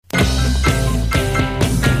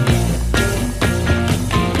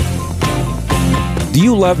Do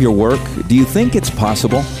you love your work? Do you think it's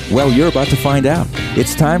possible? Well, you're about to find out.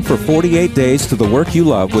 It's time for 48 Days to the Work You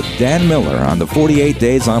Love with Dan Miller on the 48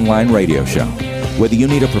 Days Online Radio Show. Whether you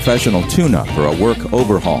need a professional tune-up or a work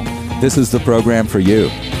overhaul, this is the program for you.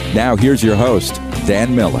 Now, here's your host,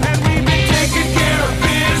 Dan Miller.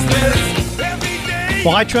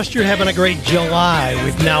 Well, I trust you're having a great July.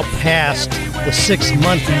 We've now passed the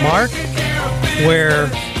 6-month mark where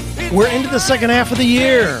we're into the second half of the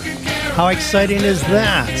year. How exciting is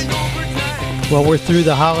that? Well, we're through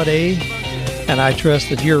the holiday, and I trust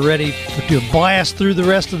that you're ready to blast through the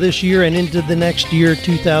rest of this year and into the next year,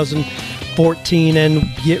 2014, and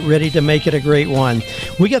get ready to make it a great one.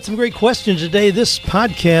 We got some great questions today. This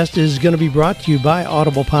podcast is going to be brought to you by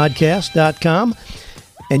audiblepodcast.com,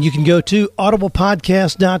 and you can go to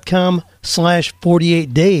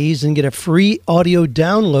audiblepodcast.com/48days and get a free audio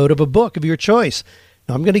download of a book of your choice.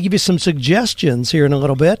 I'm going to give you some suggestions here in a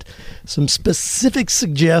little bit, some specific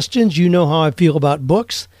suggestions. You know how I feel about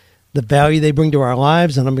books, the value they bring to our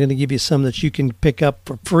lives, and I'm going to give you some that you can pick up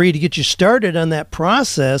for free to get you started on that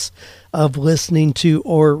process of listening to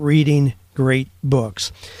or reading great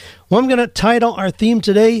books. Well, I'm going to title our theme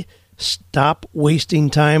today, Stop Wasting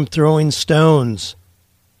Time Throwing Stones.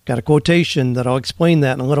 Got a quotation that I'll explain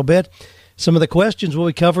that in a little bit. Some of the questions we'll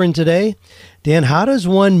be covering today. Dan, how does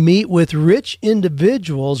one meet with rich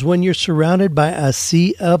individuals when you're surrounded by a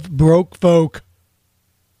sea of broke folk?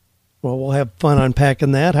 Well, we'll have fun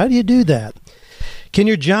unpacking that. How do you do that? Can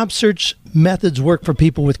your job search methods work for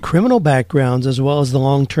people with criminal backgrounds as well as the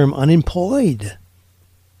long-term unemployed?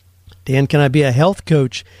 Dan, can I be a health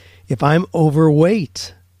coach if I'm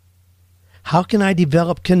overweight? How can I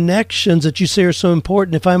develop connections that you say are so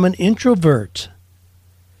important if I'm an introvert?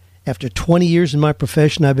 After 20 years in my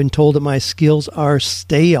profession, I've been told that my skills are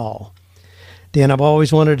stale. Dan, I've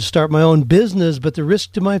always wanted to start my own business, but the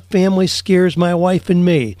risk to my family scares my wife and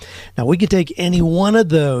me. Now, we could take any one of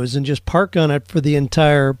those and just park on it for the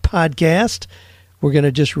entire podcast. We're going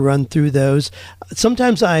to just run through those.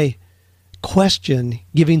 Sometimes I question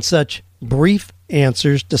giving such brief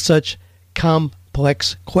answers to such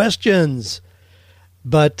complex questions,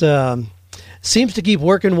 but seems to keep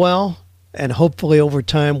working well. And hopefully over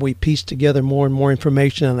time we piece together more and more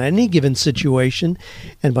information on any given situation.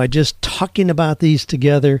 And by just talking about these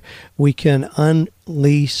together, we can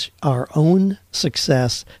unleash our own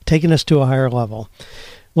success, taking us to a higher level.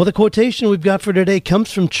 Well, the quotation we've got for today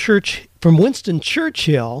comes from Winston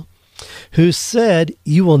Churchill, who said,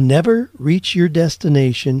 "You will never reach your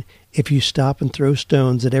destination if you stop and throw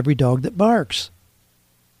stones at every dog that barks."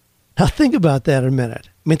 Now think about that a minute.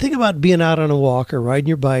 I mean, think about being out on a walk or riding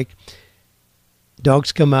your bike.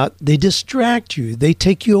 Dogs come out, they distract you. They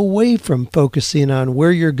take you away from focusing on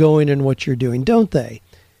where you're going and what you're doing, don't they?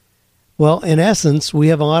 Well, in essence, we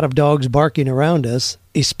have a lot of dogs barking around us,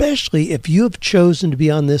 especially if you have chosen to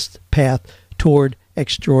be on this path toward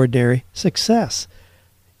extraordinary success.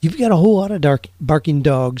 You've got a whole lot of barking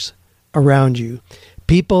dogs around you.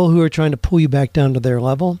 People who are trying to pull you back down to their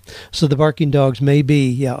level. So the barking dogs may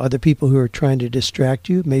be other people who are trying to distract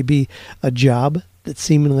you, maybe a job that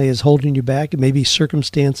seemingly is holding you back. It may be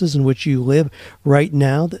circumstances in which you live right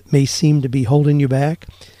now that may seem to be holding you back.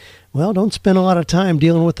 Well, don't spend a lot of time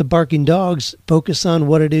dealing with the barking dogs. Focus on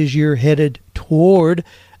what it is you're headed toward,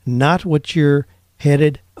 not what you're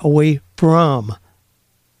headed away from.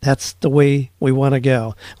 That's the way we want to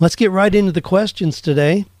go. Let's get right into the questions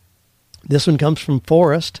today. This one comes from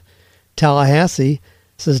Forrest, Tallahassee.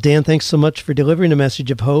 Says, Dan, thanks so much for delivering a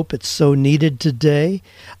message of hope. It's so needed today.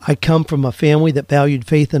 I come from a family that valued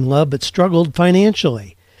faith and love but struggled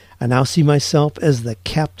financially. I now see myself as the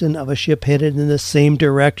captain of a ship headed in the same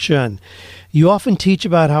direction. You often teach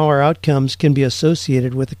about how our outcomes can be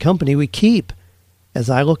associated with the company we keep. As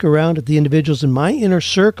I look around at the individuals in my inner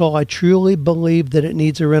circle, I truly believe that it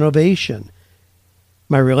needs a renovation.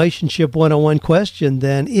 My relationship 101 question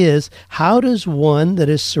then is, how does one that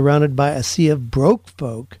is surrounded by a sea of broke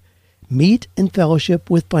folk meet and fellowship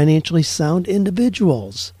with financially sound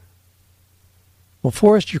individuals? Well,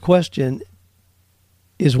 Forrest, your question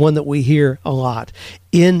is one that we hear a lot.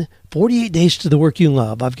 In 48 Days to the Work You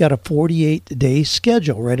Love, I've got a 48-day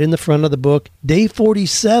schedule right in the front of the book. Day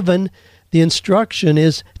 47, the instruction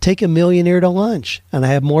is take a millionaire to lunch. And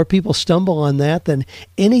I have more people stumble on that than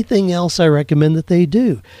anything else I recommend that they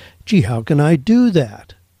do. Gee, how can I do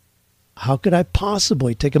that? How could I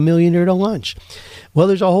possibly take a millionaire to lunch? Well,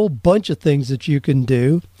 there's a whole bunch of things that you can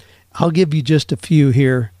do. I'll give you just a few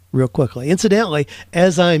here real quickly. Incidentally,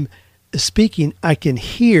 as I'm speaking, I can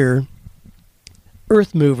hear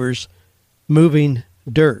earth movers moving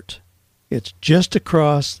dirt. It's just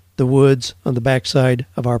across the woods on the backside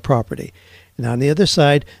of our property. And on the other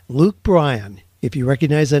side, Luke Bryan. If you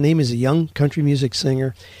recognize that name, he's a young country music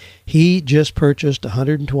singer. He just purchased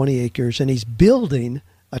 120 acres, and he's building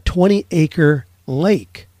a 20-acre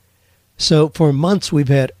lake. So for months, we've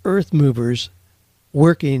had earth movers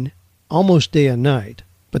working almost day and night.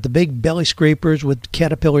 But the big belly scrapers with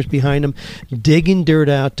caterpillars behind them, digging dirt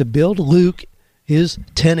out to build Luke his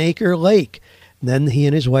 10-acre lake. And then he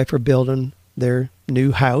and his wife are building their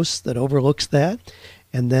new house that overlooks that.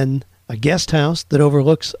 And then a guest house that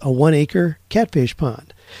overlooks a 1-acre catfish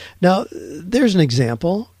pond. Now, there's an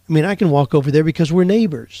example. I mean, I can walk over there because we're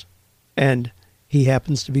neighbors. And he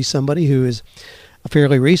happens to be somebody who is a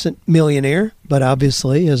fairly recent millionaire, but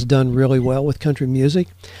obviously has done really well with country music.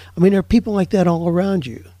 I mean, there are people like that all around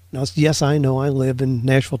you. Now, yes, I know I live in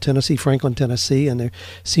Nashville, Tennessee, Franklin, Tennessee, and there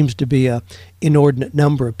seems to be an inordinate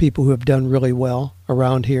number of people who have done really well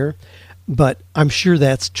around here. But I'm sure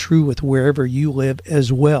that's true with wherever you live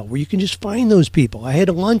as well, where you can just find those people. I had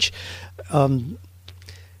a lunch 2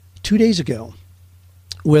 days ago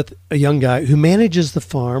with a young guy who manages the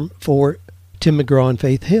farm for Tim McGraw and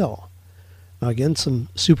Faith Hill. Now, again, some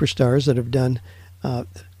superstars that have done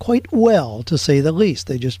quite well, to say the least.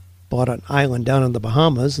 They just bought an island down in the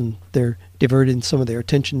Bahamas, and they're diverting some of their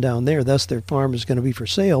attention down there. Thus, their farm is going to be for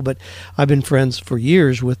sale. But I've been friends for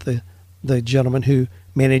years with the gentleman who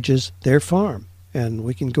manages their farm, and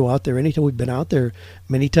we can go out there anytime. We've been out there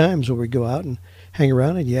many times where we go out and hang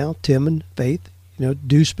around, and Tim and Faith,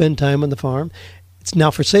 do spend time on the farm. It's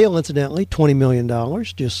now for sale, incidentally, $20 million,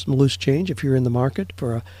 just some loose change if you're in the market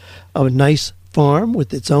for a nice farm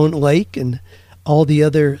with its own lake and all the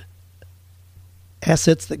other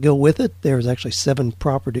assets that go with it. There's actually 7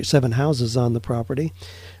 houses on the property.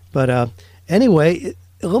 But anyway,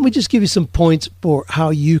 let me just give you some points for how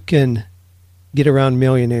you can get around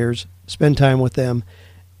millionaires, spend time with them,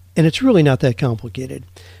 and it's really not that complicated.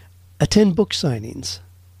 Attend book signings.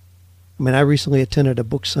 I mean, I recently attended a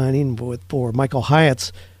book signing for Michael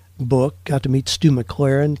Hyatt's book, got to meet Stu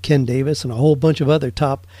McLaren, Ken Davis, and a whole bunch of other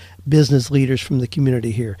top business leaders from the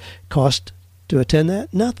community here. Cost to attend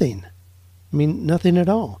that? Nothing. I mean, nothing at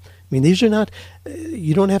all. I mean, these are not,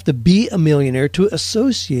 you don't have to be a millionaire to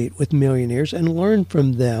associate with millionaires and learn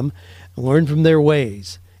from them, learn from their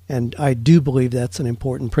ways. And I do believe that's an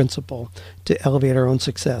important principle to elevate our own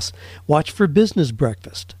success. Watch for business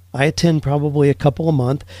breakfast. I attend probably a couple a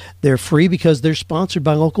month. They're free because they're sponsored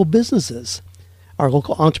by local businesses. Our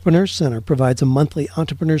local Entrepreneurs Center provides a monthly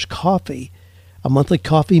Entrepreneurs Coffee, a monthly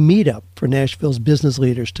coffee meetup for Nashville's business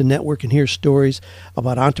leaders to network and hear stories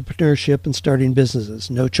about entrepreneurship and starting businesses.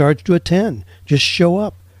 No charge to attend. Just show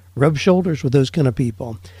up. Rub shoulders with those kind of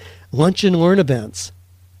people. Lunch and learn events.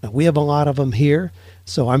 Now, we have a lot of them here,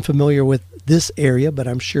 so I'm familiar with this area, but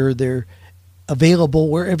I'm sure they're available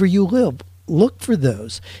wherever you live. Look for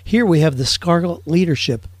those. Here we have the Scarlet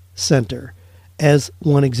Leadership Center as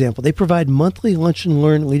one example. They provide monthly lunch and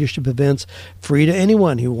learn leadership events free to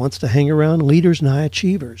anyone who wants to hang around leaders and high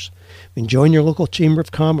achievers. Join your local Chamber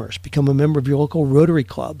of Commerce. Become a member of your local Rotary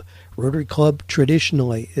Club. Rotary Club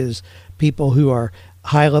traditionally is people who are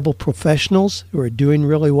high-level professionals who are doing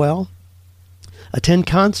really well. Attend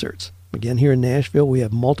concerts. Again, here in Nashville, we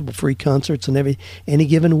have multiple free concerts in any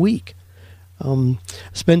given week.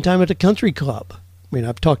 Spend time at the country club. I mean,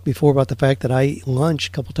 I've talked before about the fact that I eat lunch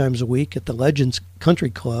a couple times a week at the Legends Country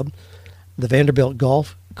Club, the Vanderbilt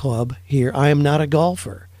Golf Club here. I am not a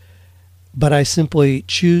golfer, but I simply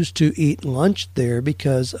choose to eat lunch there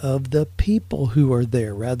because of the people who are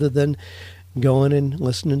there, rather than going and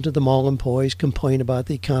listening to the mall employees complain about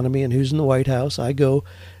the economy and who's in the White House. I go,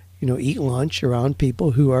 eat lunch around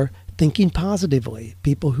people who are thinking positively,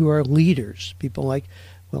 people who are leaders, people like,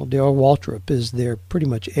 Darrell Waltrip is there pretty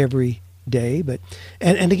much every day. But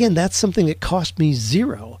and again, that's something that cost me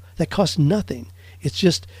zero. That costs nothing. It's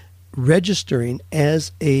just registering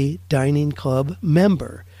as a dining club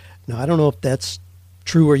member. Now, I don't know if that's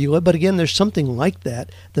true where you live, but again, there's something like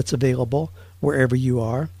that that's available wherever you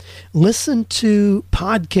are. Listen to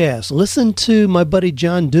podcasts. Listen to my buddy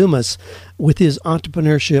John Dumas with his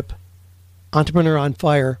Entrepreneur on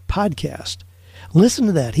Fire podcast. Listen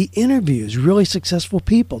to that. He interviews really successful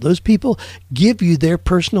people. Those people give you their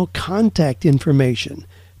personal contact information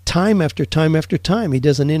time after time after time. He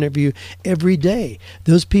does an interview every day.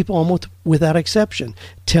 Those people, almost without exception,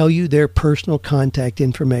 tell you their personal contact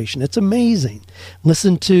information. It's amazing.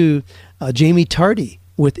 Listen to Jamie Tardy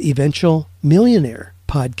with Eventual Millionaire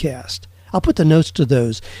podcast. I'll put the notes to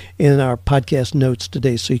those in our podcast notes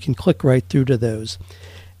today so you can click right through to those.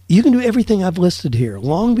 You can do everything I've listed here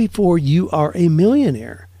long before you are a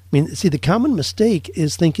millionaire. I mean, see, the common mistake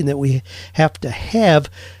is thinking that we have to have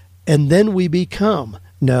and then we become.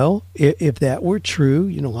 No, if that were true,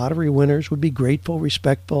 lottery winners would be grateful,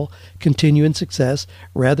 respectful, continue in success.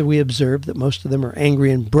 Rather, we observe that most of them are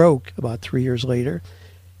angry and broke about 3 years later.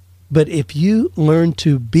 But if you learn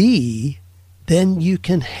to be, then you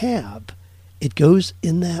can have. It goes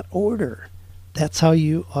in that order. That's how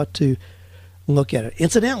you ought to look at it.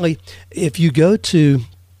 Incidentally, if you go to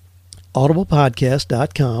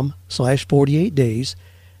audiblepodcast.com/48 days,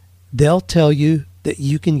 they'll tell you that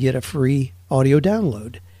you can get a free audio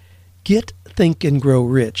download. Get Think and Grow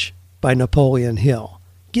Rich by Napoleon Hill.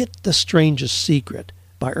 Get The Strangest Secret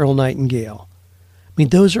by Earl Nightingale. I mean,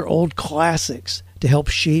 those are old classics to help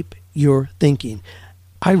shape your thinking.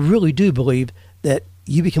 I really do believe that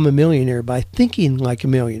you become a millionaire by thinking like a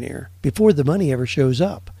millionaire before the money ever shows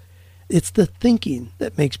up. It's the thinking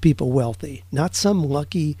that makes people wealthy, not some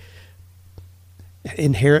lucky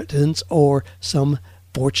inheritance or some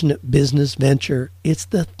fortunate business venture. It's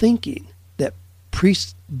the thinking that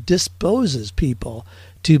predisposes people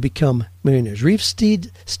to become millionaires. Read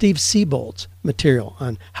Steve Siebold's material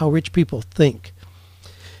on how rich people think.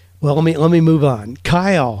 Well, let me move on.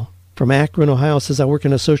 Kyle from Akron, Ohio says, I work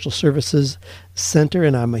in a social services center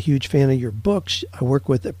and I'm a huge fan of your books. I work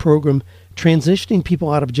with a program transitioning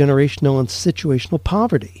people out of generational and situational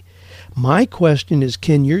poverty. My question is,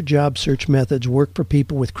 can your job search methods work for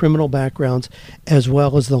people with criminal backgrounds as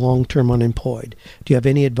well as the long-term unemployed? Do you have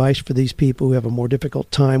any advice for these people who have a more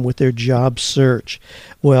difficult time with their job search?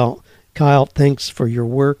 Well, Kyle, thanks for your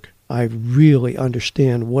work. I really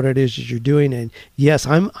understand what it is that you're doing. And yes,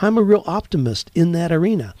 I'm a real optimist in that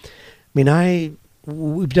arena. I mean,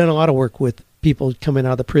 we've done a lot of work with people coming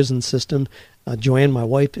out of the prison system. Joanne, my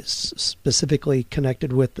wife, is specifically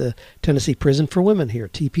connected with the Tennessee Prison for Women here,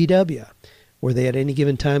 TPW, where they at any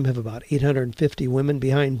given time have about 850 women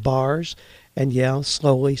behind bars. And yeah,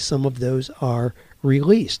 slowly some of those are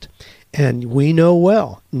released. And we know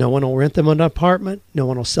well, no one will rent them an apartment, no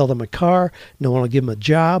one will sell them a car, no one will give them a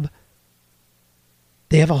job.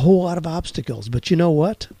 They have a whole lot of obstacles. But you know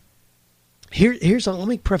what? Let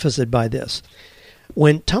me preface it by this.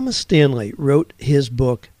 When Thomas Stanley wrote his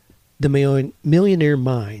book, The Millionaire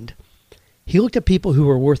Mind, he looked at people who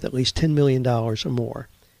were worth at least $10 million or more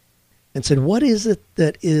and said, what is it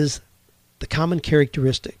that is the common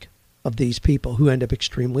characteristic of these people who end up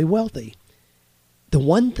extremely wealthy? The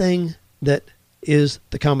one thing that is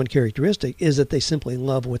the common characteristic is that they simply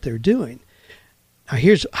love what they're doing. Now,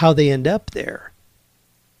 here's how they end up there.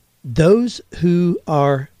 Those who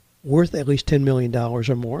are worth at least $10 million or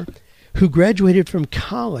more, who graduated from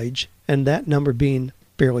college, and that number being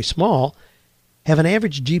fairly small, have an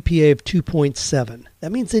average GPA of 2.7.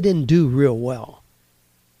 That means they didn't do real well.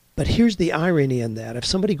 But here's the irony in that. If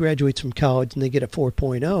somebody graduates from college and they get a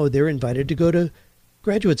 4.0, they're invited to go to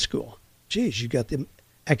graduate school. Geez, you got the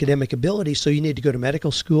academic ability, so you need to go to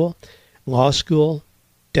medical school, law school,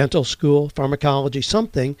 dental school, pharmacology,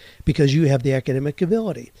 something, because you have the academic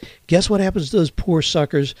ability. Guess what happens to those poor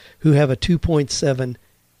suckers who have a 2.7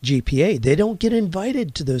 GPA? They don't get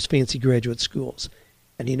invited to those fancy graduate schools.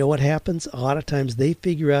 And you know what happens? A lot of times they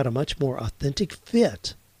figure out a much more authentic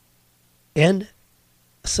fit and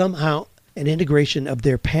somehow an integration of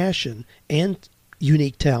their passion and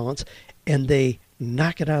unique talents, and they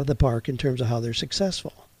knock it out of the park in terms of how they're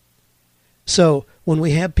successful. So when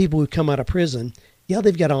we have people who come out of prison, yeah,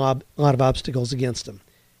 they've got a lot of obstacles against them.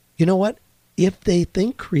 You know what? If they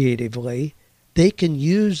think creatively, they can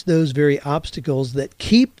use those very obstacles that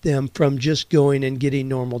keep them from just going and getting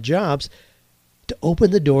normal jobs to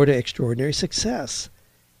open the door to extraordinary success.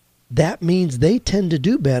 That means they tend to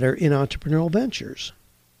do better in entrepreneurial ventures.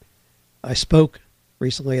 I spoke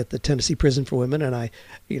recently at the Tennessee Prison for Women, and I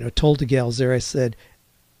told the gals there, I said,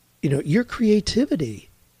 your creativity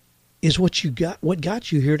is what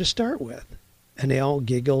got you here to start with. And they all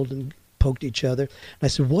giggled and poked each other. And I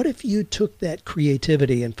said, what if you took that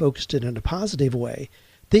creativity and focused it in a positive way?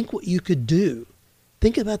 Think what you could do.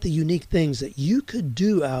 Think about the unique things that you could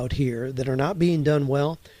do out here that are not being done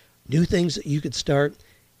well, new things that you could start,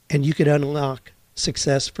 and you could unlock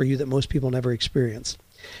success for you that most people never experience.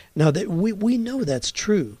 Now, that we know that's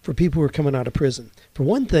true for people who are coming out of prison. For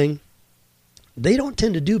one thing, they don't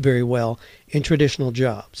tend to do very well in traditional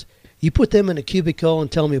jobs. You put them in a cubicle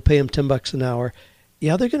and tell them you pay them $10 an hour,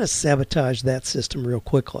 yeah, they're going to sabotage that system real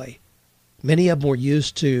quickly. Many of them were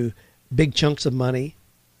used to big chunks of money,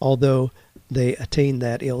 although they attained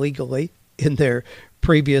that illegally in their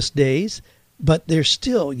previous days, but they're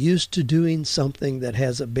still used to doing something that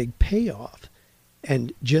has a big payoff.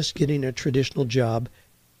 And just getting a traditional job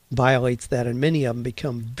violates that, and many of them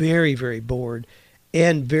become very, very bored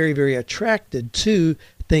and very, very attracted to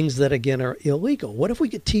things that, again, are illegal. What if we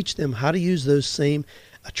could teach them how to use those same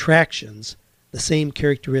attractions, the same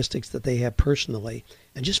characteristics that they have personally,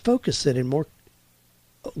 and just focus it in more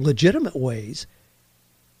legitimate ways.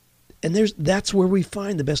 And that's where we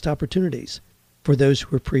find the best opportunities for those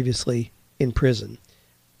who were previously in prison.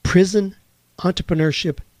 Prison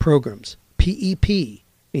entrepreneurship programs, PEP. I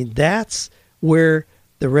mean, that's where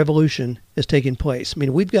the revolution is taking place. I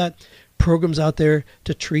mean, we've got programs out there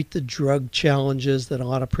to treat the drug challenges that a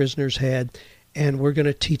lot of prisoners had, and we're going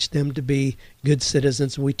to teach them to be good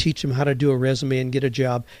citizens. We teach them how to do a resume and get a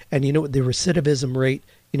job. And you know what? The recidivism rate,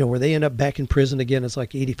 where they end up back in prison again, is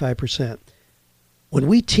like 85%. When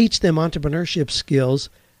we teach them entrepreneurship skills,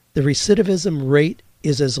 the recidivism rate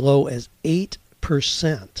is as low as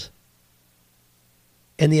 8%.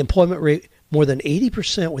 And the employment rate, more than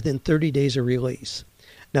 80% within 30 days of release.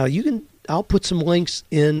 Now, I'll put some links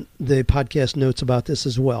in the podcast notes about this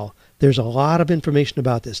as well. There's a lot of information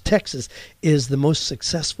about this. Texas is the most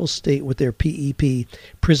successful state with their PEP,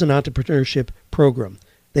 Prison Entrepreneurship Program.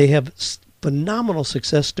 They have phenomenal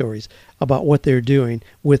success stories about what they're doing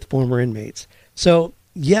with former inmates. So,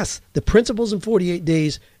 yes, the principles in 48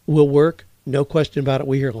 days will work. No question about it.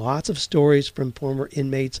 We hear lots of stories from former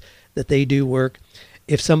inmates that they do work.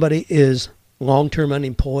 If somebody is long-term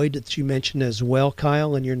unemployed, that you mentioned as well,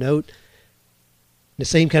 Kyle, in your note, the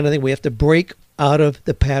same kind of thing. We have to break out of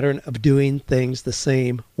the pattern of doing things the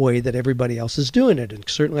same way that everybody else is doing it. And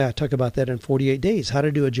certainly I talk about that in 48 days, how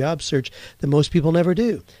to do a job search that most people never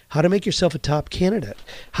do, how to make yourself a top candidate,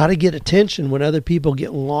 how to get attention when other people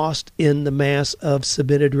get lost in the mass of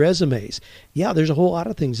submitted resumes. Yeah, there's a whole lot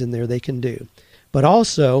of things in there they can do. But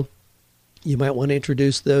also, you might want to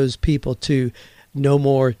introduce those people to No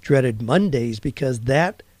More Dreaded Mondays, because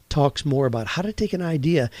that talks more about how to take an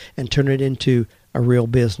idea and turn it into a real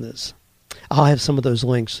business. I'll have some of those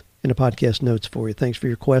links in the podcast notes for you. Thanks for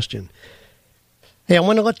your question. Hey, I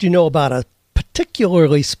want to let you know about a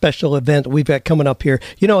particularly special event we've got coming up here.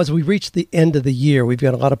 As we reach the end of the year, we've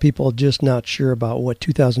got a lot of people just not sure about what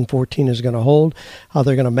 2014 is going to hold, how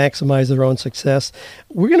they're going to maximize their own success.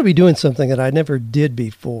 We're going to be doing something that I never did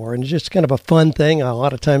before, and it's just kind of a fun thing. I a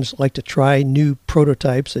lot of times like to try new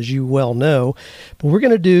prototypes, as you well know, but we're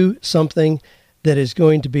going to do something that is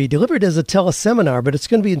going to be delivered as a teleseminar, but it's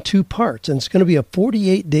going to be in 2 parts, and it's going to be a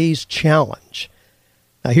 48 days challenge.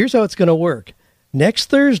 Now, here's how it's going to work. Next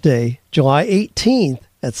Thursday, July 18th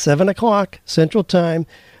at 7 o'clock Central Time,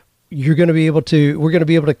 we're going to be able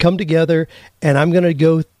to come together, and I'm going to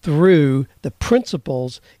go through the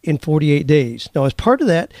principles in 48 days. Now, as part of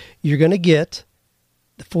that, you're going to get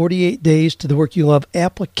the 48 Days to the Work You Love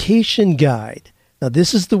application guide. Now,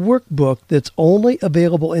 this is the workbook that's only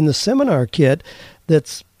available in the seminar kit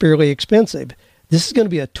that's fairly expensive. This is going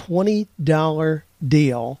to be a $20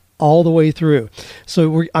 deal all the way through.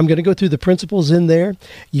 So I'm going to go through the principles in there.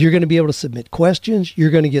 You're going to be able to submit questions.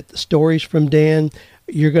 You're going to get the stories from Dan.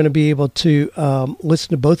 You're going to be able to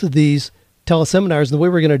listen to both of these teleseminars. And the way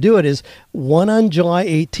we're going to do it is one on July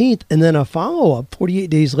 18th and then a follow-up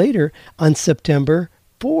 48 days later on September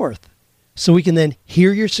 4th. So we can then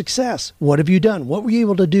hear your success. What have you done? What were you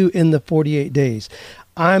able to do in the 48 days?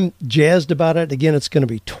 I'm jazzed about it. Again, it's going to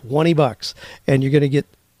be $20, and you're going to get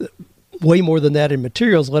way more than that in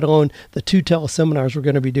materials, let alone the 2 teleseminars we're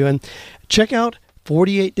going to be doing. Check out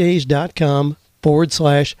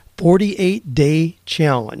 48days.com/48day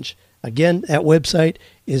challenge. Again, that website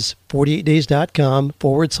is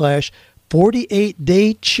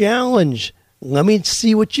 48days.com/48day challenge. Let me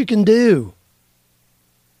see what you can do.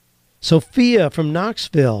 Sophia from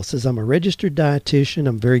Knoxville says, I'm a registered dietitian.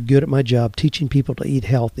 I'm very good at my job teaching people to eat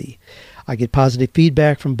healthy. I get positive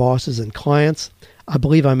feedback from bosses and clients. I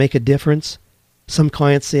believe I make a difference. Some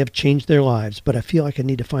clients say I've changed their lives, but I feel like I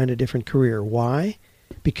need to find a different career. Why?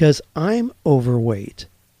 Because I'm overweight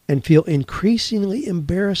and feel increasingly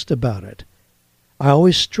embarrassed about it. I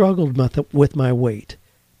always struggled with my weight,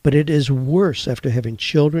 but it is worse after having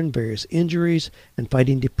children, various injuries, and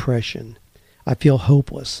fighting depression. I feel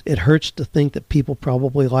hopeless. It hurts to think that people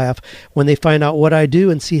probably laugh when they find out what I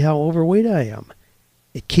do and see how overweight I am.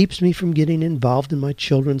 It keeps me from getting involved in my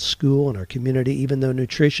children's school and our community, even though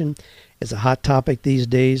nutrition is a hot topic these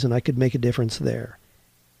days and I could make a difference there.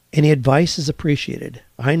 Any advice is appreciated.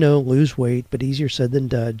 I know, lose weight, but easier said than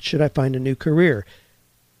done. Should I find a new career?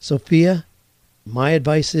 Sophia, my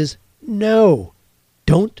advice is no.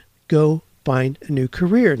 Don't go find a new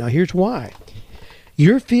career. Now, here's why.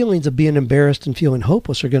 Your feelings of being embarrassed and feeling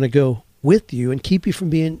hopeless are going to go with you and keep you from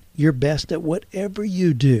being your best at whatever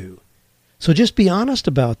you do. So just be honest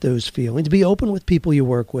about those feelings. Be open with people you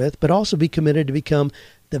work with, but also be committed to become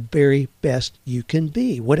the very best you can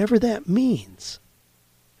be, whatever that means.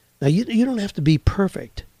 Now, you don't have to be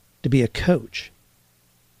perfect to be a coach.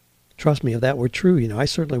 trust me, if that were true, I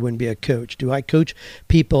certainly wouldn't be a coach. Do I coach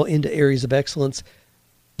people into areas of excellence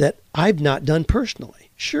that I've not done personally?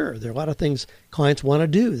 Sure, there are a lot of things clients want to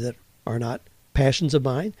do that are not passions of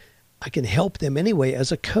mine. I can help them anyway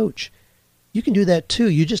as a coach. You can do that too.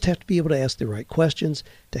 You just have to be able to ask the right questions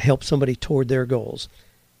to help somebody toward their goals.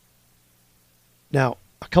 Now,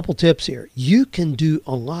 a couple tips here. You can do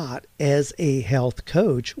a lot as a health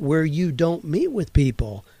coach where you don't meet with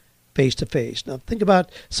people face to face. Now, think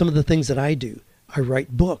about some of the things that I do. I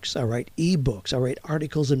write books. I write ebooks. I write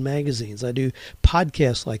articles in magazines. I do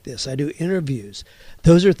podcasts like this. I do interviews.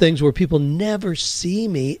 Those are things where people never see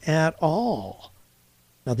me at all.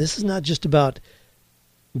 Now, this is not just about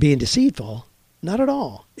being deceitful. Not at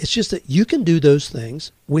all. It's just that you can do those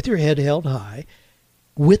things with your head held high,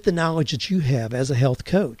 with the knowledge that you have as a health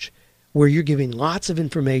coach, where you're giving lots of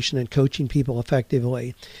information and coaching people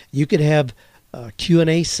effectively. You could have a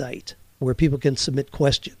Q&A site where people can submit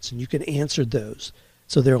questions and you can answer those.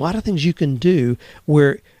 So there are a lot of things you can do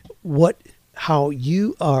where how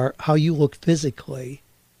you look physically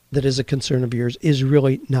that is a concern of yours is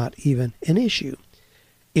really not even an issue.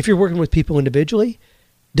 If you're working with people individually,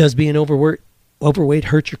 does being overweight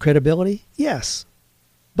hurt your credibility? Yes.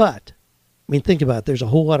 But, think about it. There's a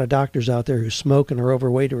whole lot of doctors out there who smoke and are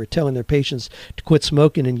overweight who are telling their patients to quit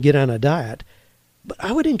smoking and get on a diet. But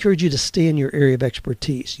I would encourage you to stay in your area of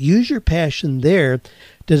expertise. Use your passion there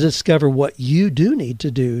to discover what you do need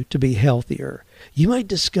to do to be healthier. You might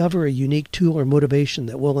discover a unique tool or motivation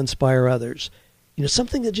that will inspire others.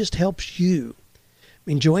 Something that just helps you.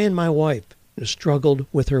 Joanne, my wife, struggled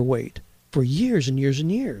with her weight for years and years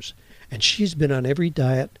and years. And she's been on every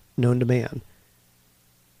diet known to man.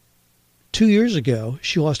 2 years ago,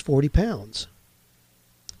 she lost 40 pounds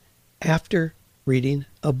after reading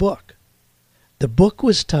a book. The book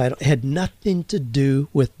was titled, had nothing to do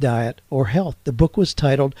with diet or health. The book was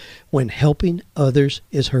titled, When Helping Others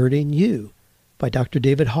is Hurting You, by Dr.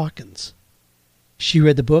 David Hawkins. She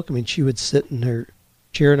read the book. She would sit in her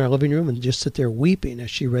chair in our living room and just sit there weeping as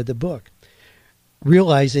she read the book,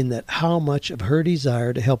 realizing that how much of her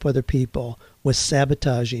desire to help other people was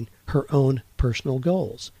sabotaging her own personal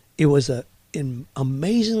goals. It was an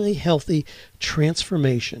amazingly healthy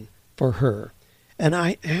transformation for her. And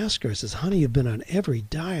I asked her, I says, honey, you've been on every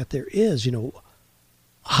diet there is.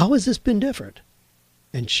 How has this been different?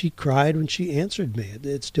 And she cried when she answered me.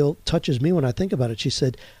 It still touches me when I think about it. She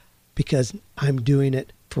said, because I'm doing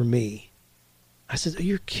it for me. I said,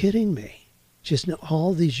 you're kidding me. She says, no,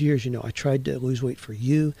 all these years, I tried to lose weight for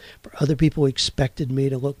you, for other people who expected me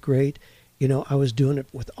to look great. I was doing it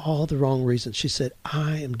with all the wrong reasons. She said,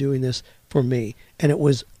 I am doing this for me. And it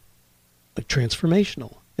was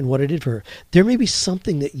transformational in what it did for her. There may be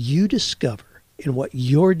something that you discover in what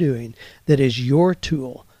you're doing that is your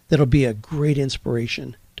tool that'll be a great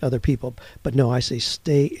inspiration to other people. But no, I say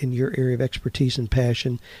stay in your area of expertise and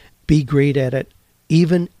passion. Be great at it,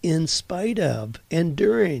 even in spite of and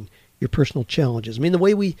during your personal challenges. The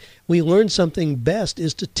way we learn something best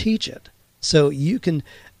is to teach it. So you can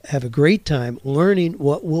have a great time learning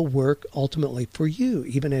what will work ultimately for you,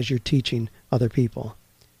 even as you're teaching other people.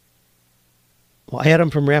 Well, Adam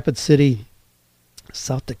from Rapid City,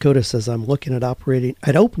 South Dakota says, I'm looking at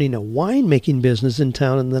opening a winemaking business in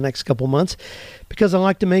town in the next couple months because I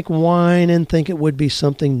like to make wine and think it would be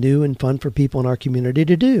something new and fun for people in our community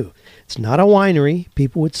to do. It's not a winery.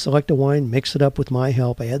 People would select a wine, mix it up with my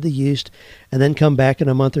help, add the yeast, and then come back in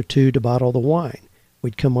a month or two to bottle the wine.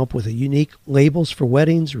 We'd come up with unique labels for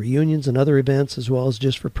weddings, reunions, and other events, as well as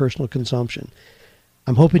just for personal consumption.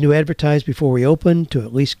 I'm hoping to advertise before we open to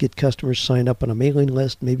at least get customers signed up on a mailing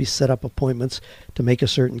list, maybe set up appointments to make a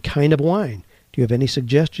certain kind of wine. Do you have any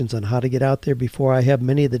suggestions on how to get out there before I have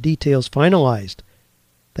many of the details finalized?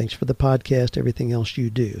 Thanks for the podcast, everything else you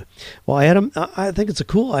do. Well, Adam, I think it's a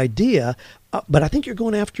cool idea, but I think you're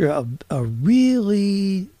going after a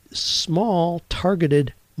really small,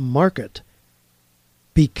 targeted market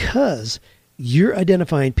because you're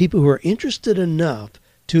identifying people who are interested enough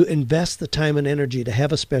to invest the time and energy to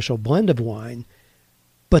have a special blend of wine,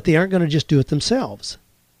 but they aren't going to just do it themselves.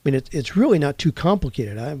 It's really not too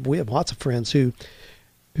complicated. We have lots of friends who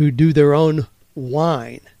do their own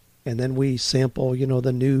wine, and then we sample,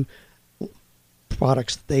 the new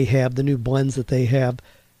products that they have, the new blends that they have.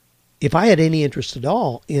 If I had any interest at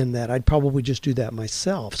all in that, I'd probably just do that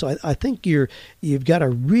myself. So I think you've got a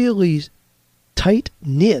really tight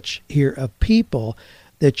niche here of people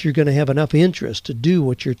that you're going to have enough interest to do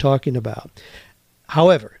what you're talking about.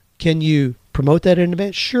 However, can you promote that in an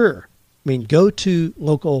event? Sure. Go to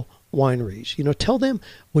local wineries. Tell them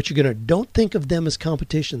what you're going to. Don't think of them as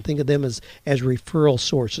competition. Think of them as referral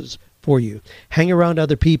sources for you. Hang around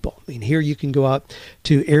other people. Here you can go out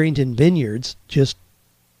to Arrington Vineyards, just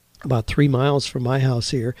about 3 miles from my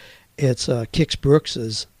house here. It's Kix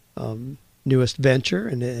Brooks's newest venture,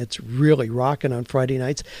 and it's really rocking on Friday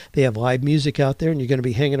nights. They have live music out there, and you're going to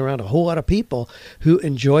be hanging around a whole lot of people who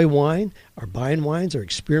enjoy wine, are buying wines, are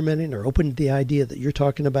experimenting, are open to the idea that you're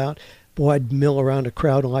talking about. Boy, I'd mill around a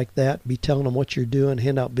crowd like that, be telling them what you're doing,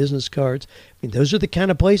 hand out business cards. Those are the kind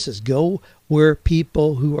of places. Go where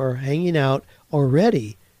people who are hanging out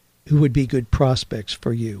already, who would be good prospects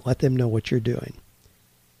for you. Let them know what you're doing.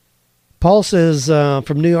 Paul says,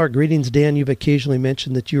 from New York, greetings, Dan. You've occasionally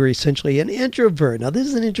mentioned that you are essentially an introvert. Now, this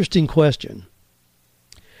is an interesting question.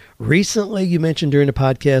 Recently, you mentioned during the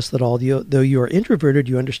podcast that although you are introverted,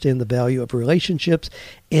 you understand the value of relationships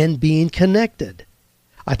and being connected.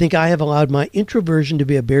 I think I have allowed my introversion to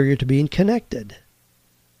be a barrier to being connected.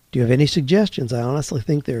 Do you have any suggestions? I honestly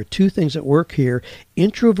think there are two things at work here: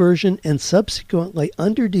 introversion and subsequently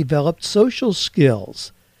underdeveloped social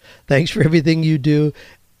skills. Thanks for everything you do.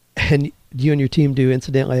 And you and your team do.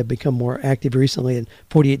 Incidentally, have become more active recently in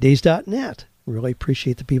 48days.net. Really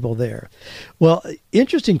appreciate the people there. Well,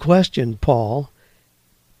 interesting question, Paul.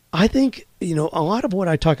 I think, a lot of what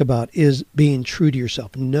I talk about is being true to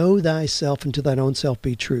yourself. Know thyself, and to thine own self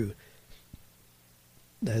be true.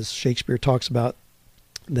 As Shakespeare talks about,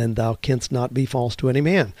 then thou canst not be false to any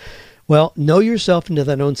man. Well, know yourself, and to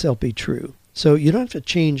thine own self be true. So you don't have to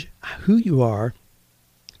change who you are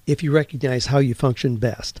if you recognize how you function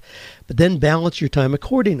best. But then balance your time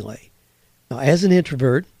accordingly. Now, as an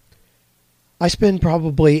introvert, I spend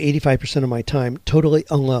probably 85% of my time totally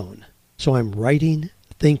alone. So I'm writing,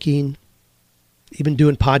 thinking, even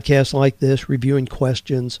doing podcasts like this, reviewing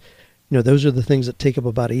questions. Those are the things that take up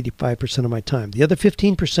about 85% of my time. The other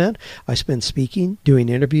 15%, I spend speaking, doing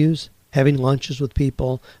interviews, having lunches with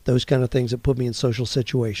people, those kind of things that put me in social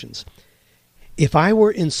situations. If I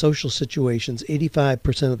were in social situations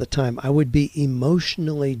 85% of the time, I would be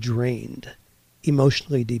emotionally drained,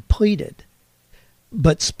 emotionally depleted.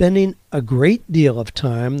 But spending a great deal of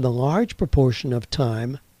time, the large proportion of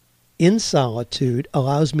time in solitude,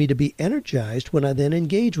 allows me to be energized when I then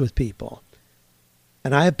engage with people.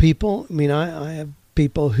 And I have people, I have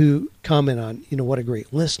people who comment on, what a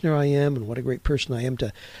great listener I am and what a great person I am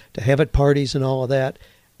to have at parties and all of that.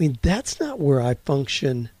 That's not where I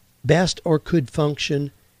function best or could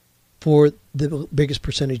function for the biggest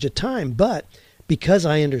percentage of time. But because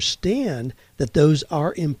I understand that those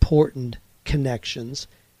are important connections,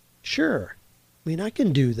 sure, I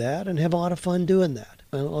can do that and have a lot of fun doing that.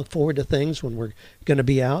 I look forward to things when we're going to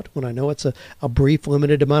be out, when I know it's a brief,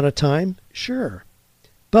 limited amount of time, sure.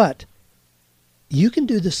 But you can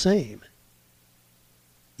do the same.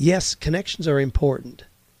 Yes, connections are important.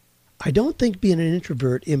 I don't think being an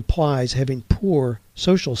introvert implies having poor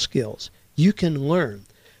social skills. You can learn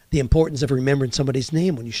the importance of remembering somebody's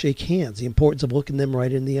name when you shake hands, the importance of looking them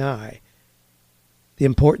right in the eye, the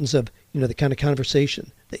importance of, the kind of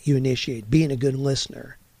conversation that you initiate, being a good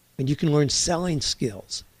listener. And you can learn selling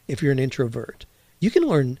skills if you're an introvert. You can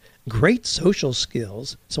learn great social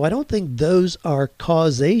skills. So I don't think those are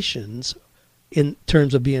causations in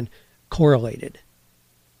terms of being correlated.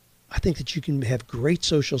 I think that you can have great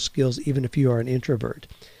social skills even if you are an introvert.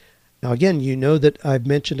 Now, again, that I've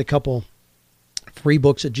mentioned a couple free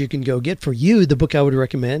books that you can go get. For you, the book I would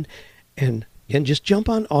recommend, and again, just jump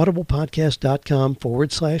on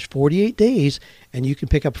audiblepodcast.com/48 days, and you can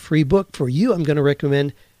pick up a free book. For you, I'm going to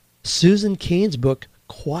recommend Susan Cain's book,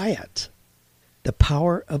 Quiet: The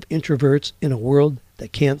Power of Introverts in a World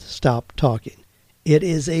That Can't Stop Talking. It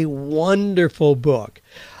is a wonderful book.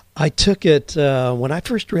 I took it, when I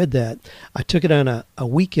first read that, I took it on a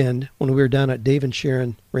weekend when we were down at Dave and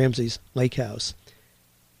Sharon Ramsey's lake house.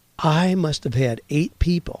 I must have had 8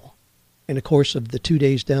 people in the course of the 2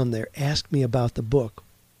 days down there ask me about the book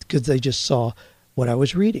because they just saw what I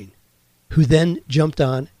was reading, who then jumped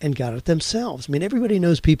on and got it themselves. Everybody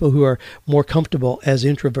knows people who are more comfortable as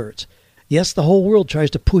introverts. Yes, the whole world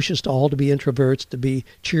tries to push us all to be introverts, to be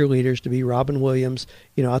cheerleaders, to be Robin Williams,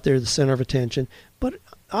 out there the center of attention. But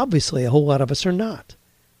obviously, a whole lot of us are not.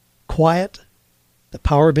 Quiet: The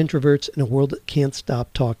Power of Introverts in a World That Can't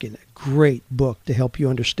Stop Talking. A great book to help you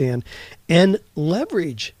understand and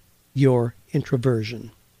leverage your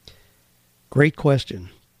introversion. Great question.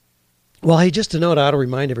 Well, hey, just a note, I ought to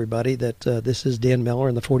remind everybody that this is Dan Miller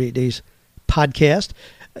in the 48 Days podcast,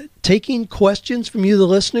 taking questions from you, the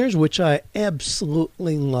listeners, which I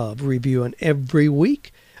absolutely love reviewing every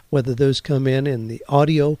week, whether those come in the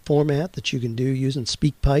audio format that you can do using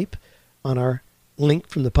SpeakPipe on our link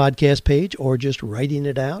from the podcast page or just writing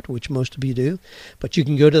it out, which most of you do. But you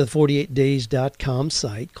can go to the 48days.com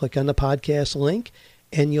site, click on the podcast link,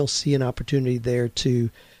 and you'll see an opportunity there to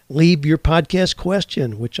leave your podcast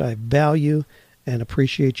question, which I value and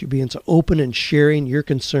appreciate you being so open and sharing your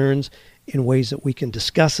concerns in ways that we can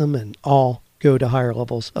discuss them and all go to higher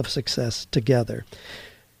levels of success together.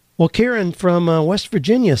 Well, Karen from West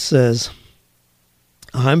Virginia says,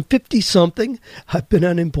 I'm 50-something. I've been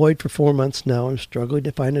unemployed for 4 months now. I'm struggling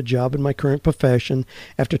to find a job in my current profession.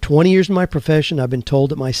 After 20 years in my profession, I've been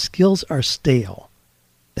told that my skills are stale.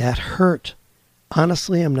 That hurt.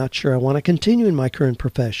 Honestly, I'm not sure I want to continue in my current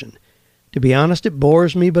profession. To be honest, it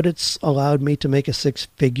bores me, but it's allowed me to make a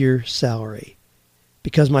 6-figure salary.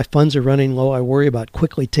 Because my funds are running low, I worry about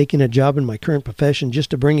quickly taking a job in my current profession just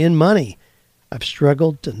to bring in money. I've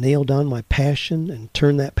struggled to nail down my passion and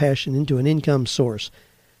turn that passion into an income source.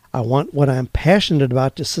 I want what I'm passionate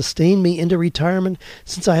about to sustain me into retirement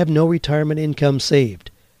since I have no retirement income saved.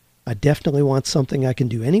 I definitely want something I can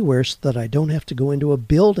do anywhere so that I don't have to go into a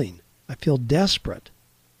building. I feel desperate.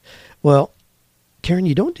 Well, Karen,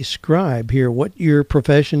 you don't describe here what your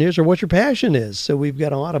profession is or what your passion is, so we've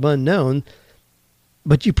got a lot of unknown.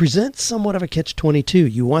 But you present somewhat of a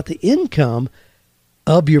catch-22. You want the income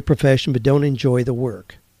of your profession but don't enjoy the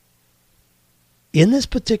work. In this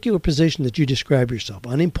particular position that you describe yourself,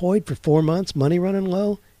 unemployed for 4 months, money running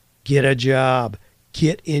low, get a job.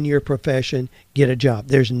 Get in your profession, get a job.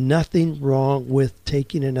 There's nothing wrong with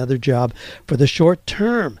taking another job for the short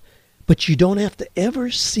term. But you don't have to ever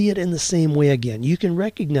see it in the same way again. You can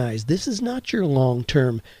recognize this is not your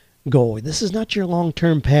long-term goal. This is not your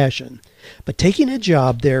long-term passion. But taking a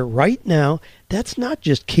job there right now, that's not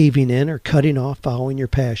just caving in or cutting off following your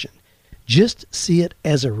passion. Just see it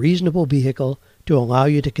as a reasonable vehicle to allow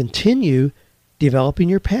you to continue developing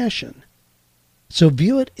your passion. So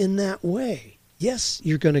view it in that way. Yes,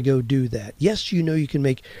 you're going to go do that. Yes, you know you can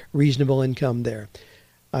make reasonable income there.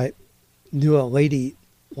 I knew a lady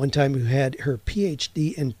one time who had her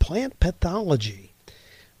PhD in plant pathology.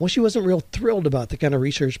 Well, she wasn't real thrilled about the kind of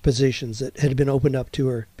research positions that had been opened up to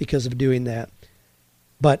her because of doing that.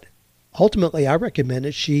 But ultimately, I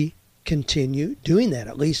recommended she continue doing that,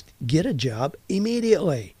 at least get a job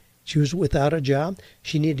immediately. She was without a job.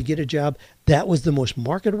 She needed to get a job. That was the most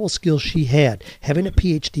marketable skill she had, having a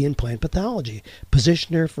PhD in plant pathology.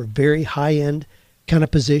 Positioned her for very high-end kind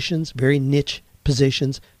of positions, very niche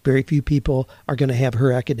positions. Very few people are going to have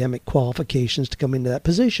her academic qualifications to come into that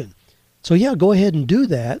position. So yeah, go ahead and do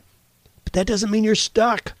that, but that doesn't mean you're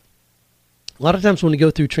stuck. A lot of times when we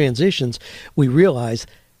go through transitions, we realize,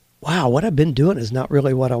 wow, what I've been doing is not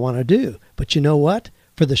really what I want to do. But you know what?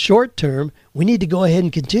 For the short term, we need to go ahead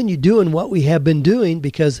and continue doing what we have been doing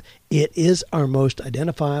because it is our most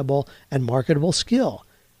identifiable and marketable skill.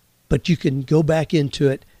 But you can go back into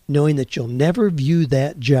it knowing that you'll never view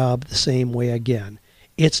that job the same way again.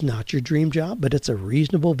 It's not your dream job, but it's a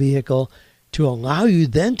reasonable vehicle to allow you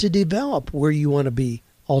then to develop where you want to be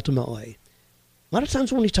ultimately. A lot of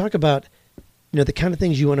times when we talk about the kind of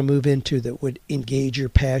things you want to move into that would engage your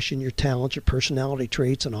passion, your talents, your personality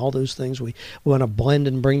traits, and all those things we want to blend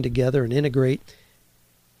and bring together and integrate,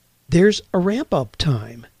 there's a ramp-up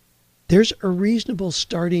time. There's a reasonable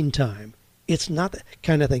starting time. It's not the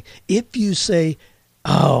kind of thing. If you say,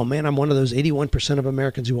 oh, man, I'm one of those 81% of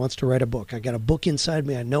Americans who wants to write a book. I got a book inside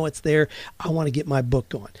me. I know it's there. I want to get my book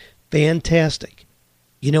going. Fantastic.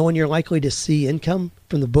 You know when you're likely to see income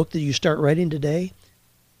from the book that you start writing today?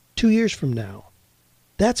 2 years from now.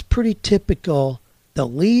 That's pretty typical, the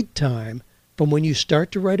lead time from when you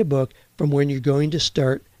start to write a book from when you're going to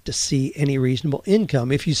start to see any reasonable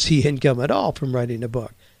income, if you see income at all from writing a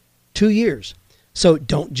book. 2 years. So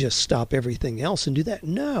don't just stop everything else and do that.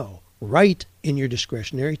 No. Write in your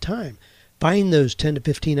discretionary time. Find those 10 to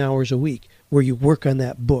 15 hours a week where you work on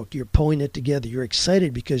that book. You're pulling it together. You're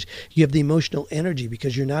excited because you have the emotional energy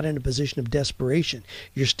because you're not in a position of desperation.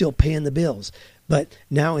 You're still paying the bills. But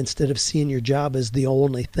now instead of seeing your job as the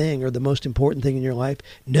only thing or the most important thing in your life,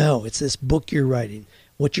 no, it's this book you're writing,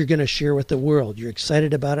 what you're going to share with the world. You're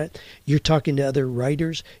excited about it. You're talking to other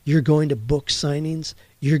writers. You're going to book signings.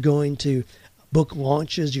 You're going to book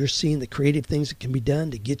launches. You're seeing the creative things that can be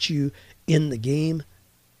done to get you in the game.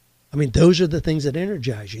 I mean, those are the things that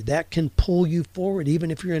energize you. That can pull you forward, even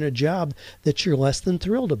if you're in a job that you're less than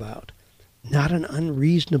thrilled about. Not an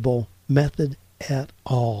unreasonable method at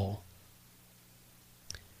all.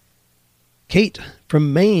 Kate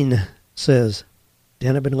from Maine says,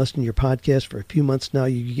 Dan, I've been listening to your podcast for a few months now.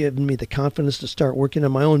 You've given me the confidence to start working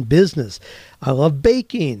on my own business. I love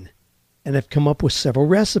baking, and I've come up with several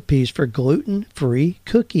recipes for gluten-free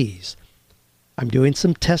cookies. I'm doing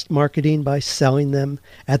some test marketing by selling them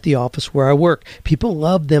at the office where I work. People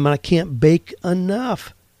love them, and I can't bake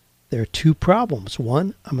enough. There are two problems.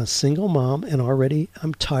 One, I'm a single mom, and already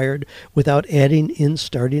I'm tired without adding in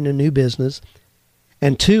starting a new business.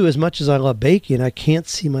 And two, as much as I love baking, I can't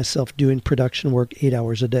see myself doing production work 8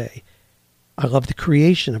 hours a day. I love the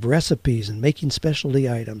creation of recipes and making specialty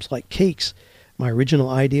items like cakes. My original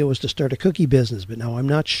idea was to start a cookie business, but now I'm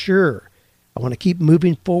not sure. I want to keep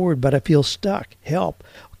moving forward, but I feel stuck. Help.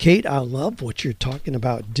 Kate, I love what you're talking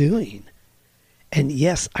about doing. And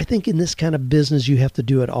yes, I think in this kind of business, you have to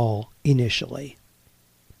do it all initially.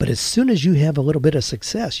 But as soon as you have a little bit of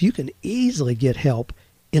success, you can easily get help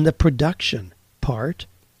in the production part.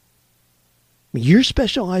 Your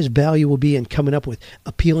specialized value will be in coming up with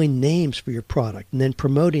appealing names for your product and then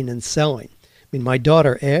promoting and selling. My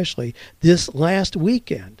daughter, Ashley, this last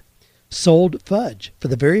weekend sold fudge for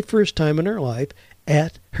the very first time in her life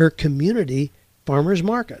at her community farmer's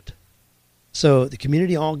market. So the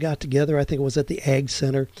community all got together. I think it was at the Ag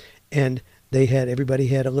Center, and everybody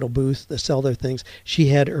had a little booth to sell their things. She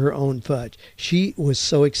had her own fudge. She was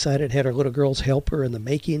so excited, had her little girls help her in the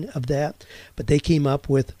making of that. But they came up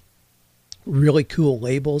with really cool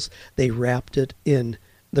labels. They wrapped it in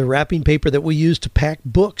the wrapping paper that we use to pack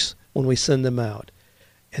books when we send them out,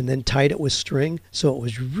 and then tied it with string, so it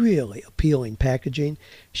was really appealing packaging.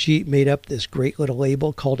 She made up this great little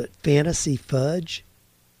label, called it Fantasy Fudge,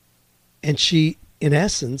 and she, in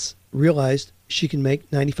essence, realized she can make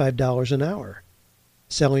 $95 an hour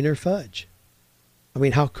selling her fudge.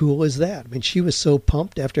 How cool is that? She was so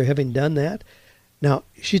pumped after having done that. Now,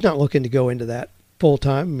 she's not looking to go into that full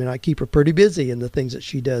time. I keep her pretty busy in the things that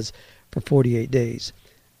she does for 48 days.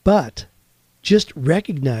 But just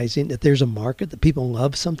recognizing that there's a market, that people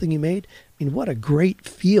love something you made, what a great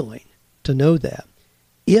feeling to know that.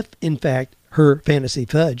 If, in fact, her Fantasy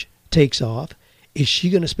Fudge takes off, is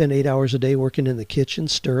she going to spend 8 hours a day working in the kitchen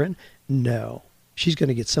stirring? No. She's going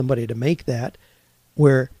to get somebody to make that,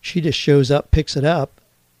 where she just shows up, picks it up.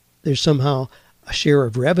 There's somehow a share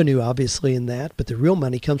of revenue, obviously, in that, but the real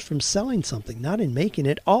money comes from selling something, not in making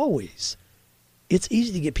it always. It's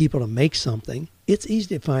easy to get people to make something. It's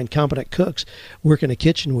easy to find competent cooks work in a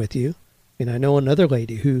kitchen with you. And I know another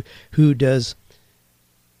lady who does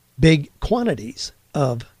big quantities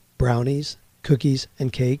of brownies, cookies,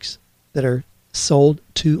 and cakes that are sold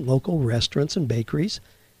to local restaurants and bakeries.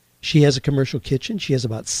 She has a commercial kitchen. She has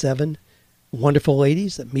about 7 wonderful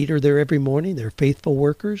ladies that meet her there every morning. They're faithful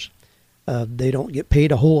workers. They don't get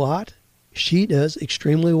paid a whole lot. She does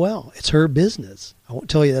extremely well. It's her business. I won't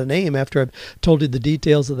tell you the name after I've told you the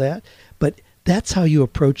details of that, but that's how you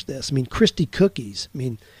approach this. Christie Cookies,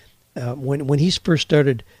 when he first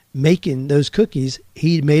started making those cookies,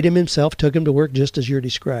 he made them himself, took them to work just as you're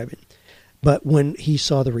describing. But when he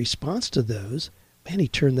saw the response to those, he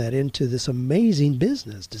turned that into this amazing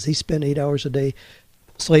business. Does he spend 8 hours a day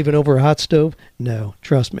slaving over a hot stove? No,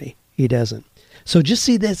 trust me, he doesn't. So just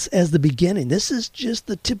see this as the beginning. This is just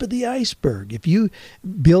the tip of the iceberg. If you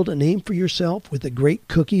build a name for yourself with the great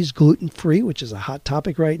cookies, gluten-free, which is a hot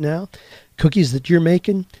topic right now, cookies that you're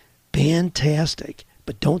making, fantastic.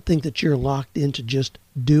 But don't think that you're locked into just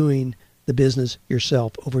doing the business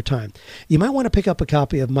yourself over time. You might want to pick up a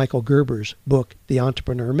copy of Michael Gerber's book, The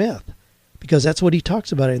Entrepreneur Myth, because that's what he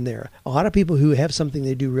talks about in there. A lot of people who have something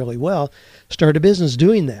they do really well start a business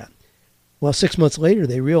doing that. Well, 6 months later,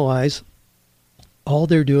 they realize all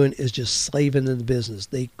they're doing is just slaving in the business.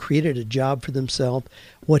 They created a job for themselves.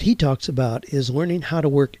 What he talks about is learning how to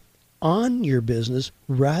work on your business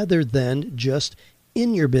rather than just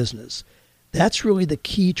in your business. That's really the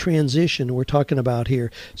key transition we're talking about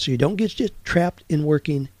here. So you don't get just trapped in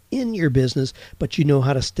working in your business, but you know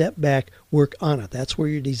how to step back, work on it. That's where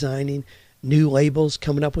you're designing new labels,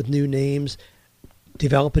 coming up with new names,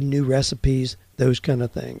 developing new recipes, those kind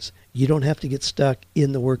of things. You don't have to get stuck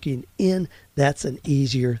in the working in. That's an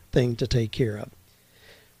easier thing to take care of.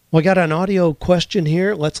 Well, I got an audio question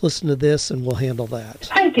here. Let's listen to this and we'll handle that.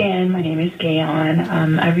 Hi, Dan. My name is Gayon.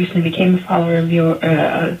 I recently became a follower of your,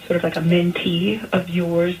 sort of like a mentee of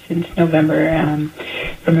yours since November,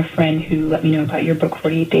 from a friend who let me know about your book,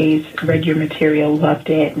 48 Days, read your material, loved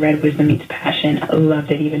it, read Wisdom Meets Passion,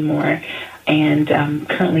 loved it even more, and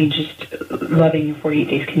currently just loving your 48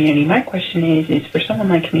 Days community. My question is for someone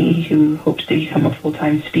like me who hopes to become a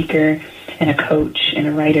full-time speaker and a coach and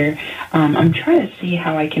a writer, I'm trying to see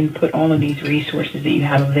how I can put all of these resources that you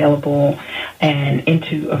have available and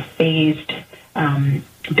into a phased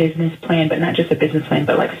business plan, but not just a business plan,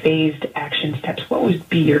 but like phased action steps. What would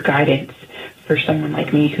be your guidance for someone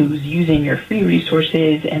like me who's using your free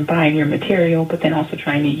resources and buying your material, but then also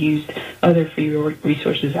trying to use other free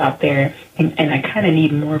resources out there. And I kind of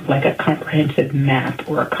need more of like a comprehensive map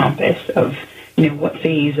or a compass of, what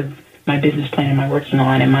phase of my business plan am I working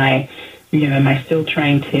on? Am I still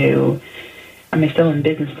in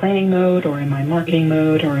business planning mode, or am I marketing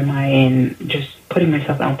mode, or am I in just putting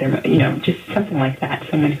myself out there, just something like that.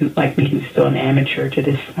 Someone who, like me, who's still an amateur to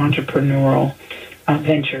this entrepreneurial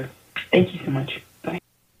venture. Thank you so much. Bye.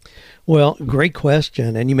 Well, great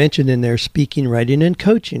question. And you mentioned in there speaking, writing, and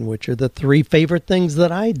coaching, which are the three favorite things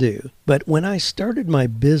that I do. But when I started my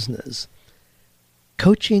business,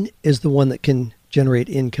 coaching is the one that can generate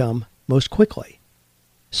income most quickly.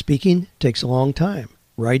 Speaking takes a long time.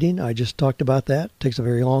 Writing, I just talked about that, takes a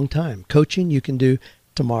very long time. Coaching, you can do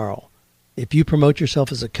tomorrow. If you promote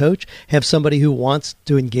yourself as a coach, have somebody who wants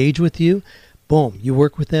to engage with you, boom, you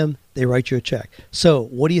work with them, they write you a check. So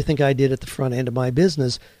what do you think I did at the front end of my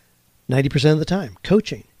business 90% of the time?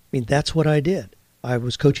 Coaching. I mean, that's what I did. I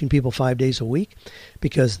was coaching people 5 days a week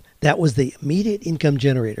because that was the immediate income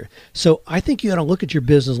generator. So I think you got to look at your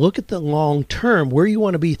business, look at the long term, where you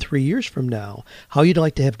want to be 3 years from now, how you'd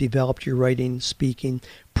like to have developed your writing, speaking,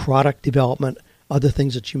 product development, other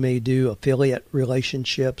things that you may do, affiliate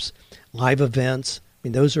relationships, live events. I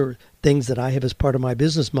mean, those are things that I have as part of my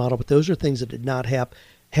business model, but those are things that did not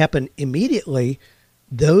happen immediately.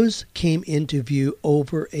 Those came into view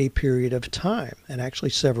over a period of time, and actually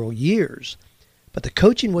several years. But the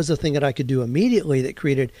coaching was the thing that I could do immediately that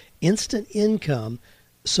created instant income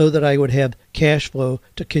so that I would have cash flow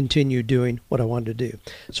to continue doing what I wanted to do.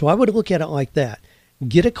 So I would look at it like that.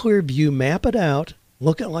 Get a clear view, map it out,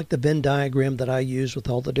 look at like the Venn diagram that I use with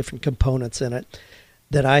all the different components in it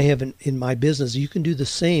that I have in my business. You can do the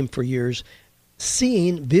same for yours,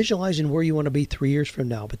 visualizing where you want to be 3 years from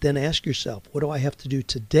now. But then ask yourself, what do I have to do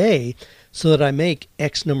today so that I make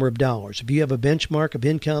X number of dollars? If you have a benchmark of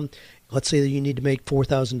income, let's say that you need to make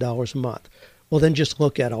 $4,000 a month. Well, then just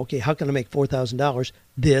look at, okay, how can I make $4,000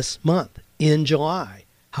 this month in July?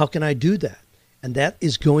 How can I do that? And that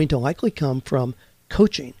is going to likely come from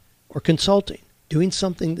coaching or consulting, doing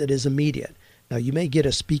something that is immediate. Now, you may get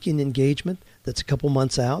a speaking engagement that's a couple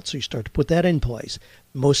months out, so you start to put that in place.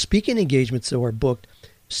 Most speaking engagements, though, are booked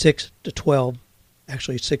 6 to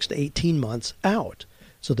 18 months out.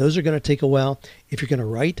 So those are going to take a while. If you're going to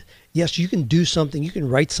write, yes, you can do something. You can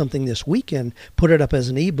write something this weekend, put it up as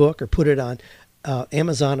an ebook or put it on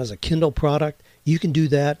Amazon as a Kindle product. You can do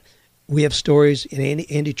that. We have stories.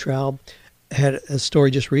 Andy Traub had a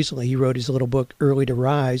story just recently. He wrote his little book, Early to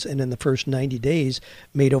Rise, and in the first 90 days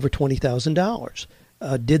made over $20,000.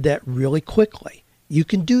 Did that really quickly. You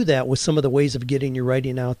can do that with some of the ways of getting your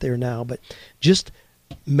writing out there now, but just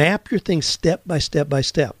map your things step by step by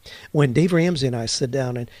step. When Dave Ramsey and I sat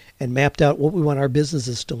down and mapped out what we want our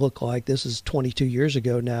businesses to look like, this is 22 years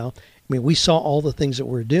ago now. I mean, we saw all the things that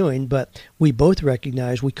we're doing, but we both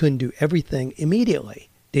recognized we couldn't do everything immediately.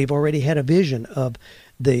 Dave already had a vision of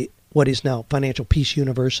what is now Financial Peace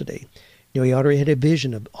University. He already had a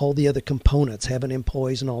vision of all the other components, having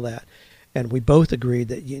employees and all that. And we both agreed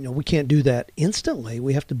that, we can't do that instantly.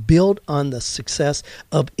 We have to build on the success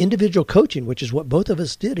of individual coaching, which is what both of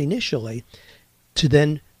us did initially, to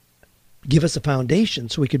then give us a foundation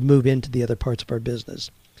so we could move into the other parts of our business.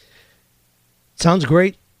 Sounds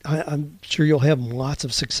great. I'm sure you'll have lots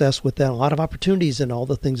of success with that, a lot of opportunities in all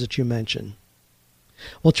the things that you mentioned.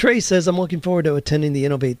 Well, Trey says, I'm looking forward to attending the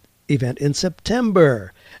Innovate event in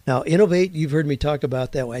September. Now, Innovate, you've heard me talk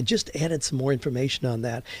about that. I just added some more information on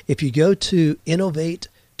that. If you go to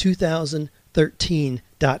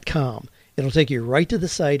innovate2013.com, it'll take you right to the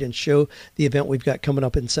site and show the event we've got coming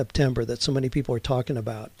up in September that so many people are talking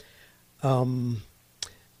about. We're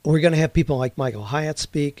going to have people like Michael Hyatt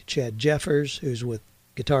speak, Chad Jeffers, who's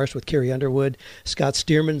guitarist with Carrie Underwood. Scott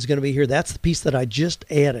Stearman's going to be here. That's the piece that I just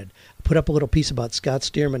added. I put up a little piece about Scott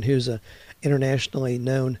Stearman, who's a internationally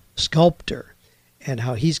known sculptor, and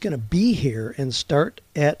how he's going to be here and start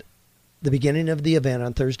at the beginning of the event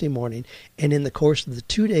on Thursday morning, and in the course of the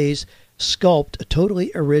 2 days, sculpt a totally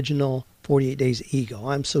original 48 Days Eagle.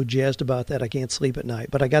 I'm so jazzed about that, I can't sleep at night.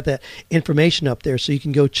 But I got that information up there, so you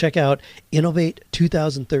can go check out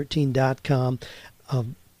innovate2013.com.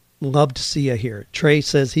 Love to see you here. Trey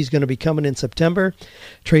says he's going to be coming in September.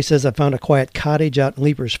 Trey says, I found a quiet cottage out in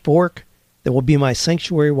Leiper's Fork that will be my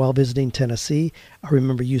sanctuary while visiting Tennessee. I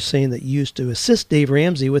remember you saying that you used to assist Dave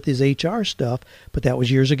Ramsey with his HR stuff, but that was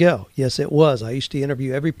years ago. Yes, it was. I used to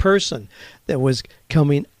interview every person that was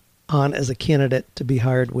coming on as a candidate to be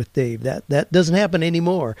hired with Dave. That doesn't happen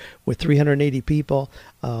anymore with 380 people.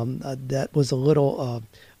 That was a little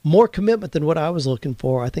more commitment than what I was looking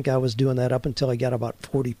for. I think I was doing that up until I got about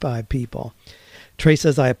 45 people. Trey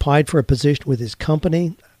says, I applied for a position with his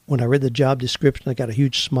company. When I read the job description, I got a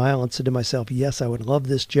huge smile and said to myself, yes, I would love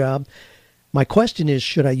this job. My question is,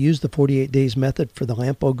 should I use the 48 days method for the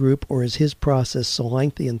Lampo Group, or is his process so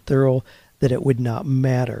lengthy and thorough that it would not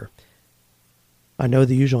matter? I know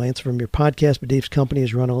the usual answer from your podcast, but Dave's company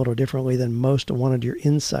is run a little differently than most. I wanted your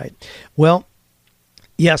insight. Well,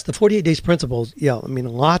 yes, the 48 days principles,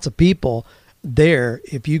 lots of people there,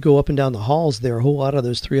 if you go up and down the halls there, a whole lot of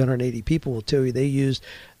those 380 people will tell you they used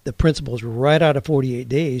the principles right out of 48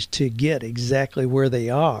 days to get exactly where they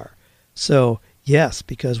are. So, yes,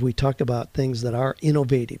 because we talked about things that are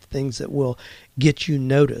innovative, things that will get you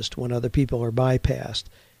noticed when other people are bypassed.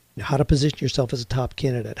 How to position yourself as a top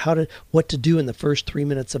candidate, what to do in the first 3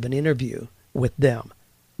 minutes of an interview with them.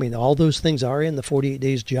 I mean, all those things are in the 48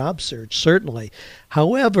 days job search, certainly.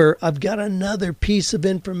 However, I've got another piece of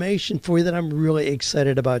information for you that I'm really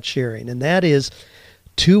excited about sharing, and that is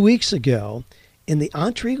 2 weeks ago in the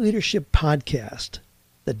EntreLeadership podcast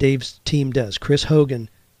that Dave's team does. Chris Hogan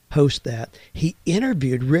hosts that. He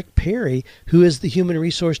interviewed Rick Perry, who is the human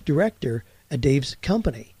resource director at Dave's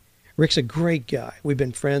company. Rick's a great guy. We've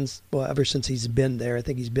been friends, ever since he's been there. I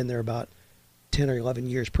think he's been there about 10 or 11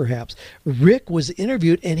 years, perhaps. Rick was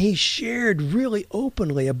interviewed, and he shared really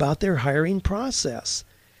openly about their hiring process,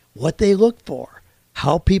 what they look for,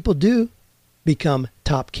 how people do become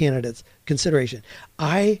top candidates. Consideration.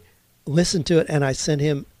 I listened to it, and I sent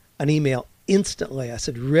him an email instantly. I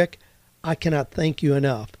said, Rick, I cannot thank you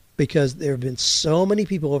enough, because there have been so many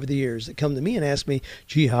people over the years that come to me and ask me,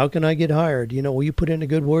 gee, how can I get hired? Will you put in a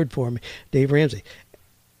good word for me? Dave Ramsey.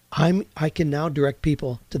 I can now direct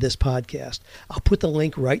people to this podcast. I'll put the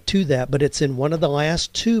link right to that, but it's in one of the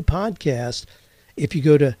last 2 podcasts. If you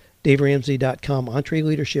go to daveramsey.com,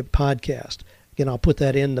 EntreLeadership Podcast. Again, I'll put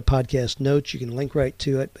that in the podcast notes. You can link right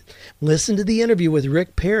to it. But listen to the interview with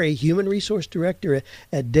Rick Perry, Human Resource Director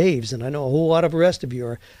at Dave's. And I know a whole lot of the rest of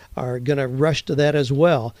you are going to rush to that as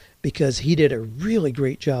well, because he did a really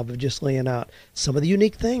great job of just laying out some of the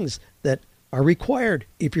unique things that are required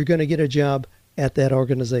if you're going to get a job at that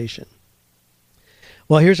organization.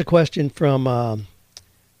 Well, here's a question from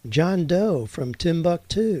John Doe from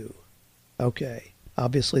Timbuktu. Okay,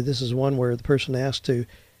 obviously this is one where the person asked to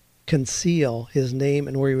conceal his name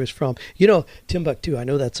and where he was from. Timbuktu, I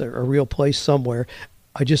know that's a real place somewhere.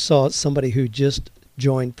 I just saw somebody who just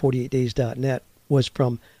joined 48days.net was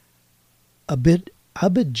from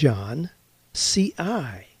Abidjan,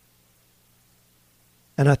 CI.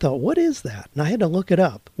 And I thought, what is that? And I had to look it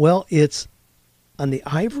up. Well, it's on the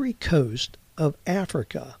Ivory Coast of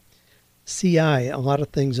Africa. CI, a lot of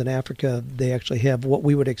things in Africa, they actually have what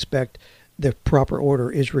we would expect. The proper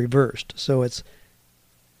order is reversed. So it's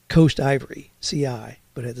Coast Ivory, CI,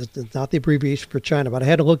 but it's not the abbreviation for China. But I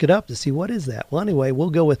had to look it up to see what is that. Well, anyway, we'll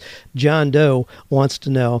go with John Doe wants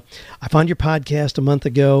to know, I found your podcast a month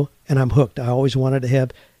ago, and I'm hooked. I always wanted to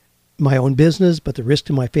have my own business, but the risk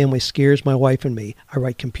to my family scares my wife and me. I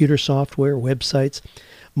write computer software, websites,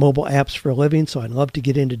 mobile apps for a living, so I'd love to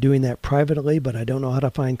get into doing that privately, but I don't know how to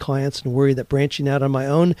find clients and worry that branching out on my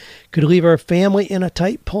own could leave our family in a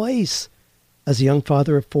tight place. As a young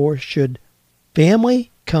father of 4, should family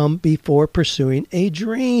come before pursuing a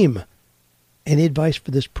dream? Any advice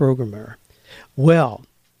for this programmer? Well,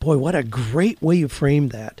 boy, what a great way you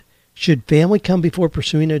framed that. Should family come before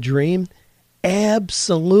pursuing a dream?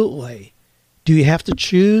 Absolutely. Do you have to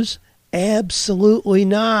choose? Absolutely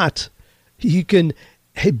not. You can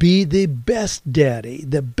be the best daddy,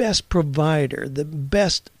 the best provider, the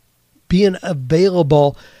best being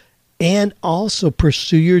available, and also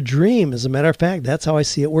pursue your dream. As a matter of fact, that's how I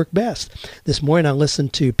see it work best. This morning I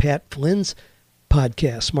listened to Pat Flynn's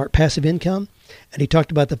podcast, Smart Passive Income, and he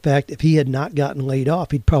talked about the fact if he had not gotten laid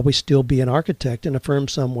off, he'd probably still be an architect in a firm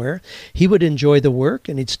somewhere. He would enjoy the work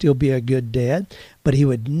and he'd still be a good dad, but he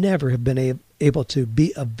would never have been able to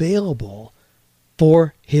be available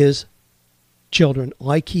for his children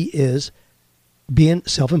like he is being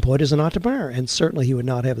self-employed as an entrepreneur. And certainly he would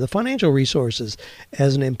not have the financial resources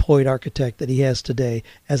as an employed architect that he has today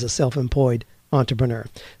as a self-employed entrepreneur.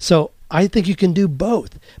 So I think you can do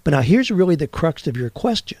both. But now here's really the crux of your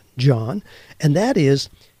question, John, and that is,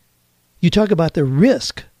 you talk about the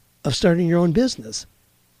risk of starting your own business.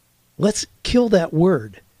 Let's kill that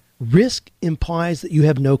word. Risk implies that you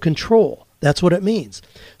have no control. That's what it means.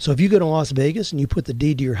 So if you go to Las Vegas and you put the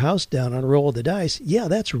deed to your house down on a roll of the dice, yeah,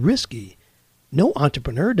 that's risky. No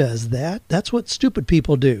entrepreneur does that. That's what stupid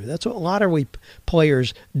people do. That's what lottery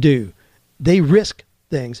players do. They risk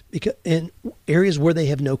things because in areas where they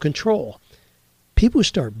have no control. People who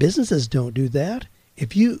start businesses don't do that.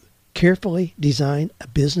 If you carefully design a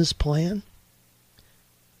business plan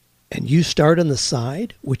and you start on the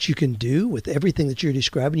side, which you can do with everything that you're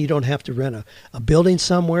describing, you don't have to rent a building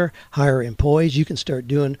somewhere, hire employees. You can start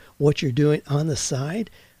doing what you're doing on the side.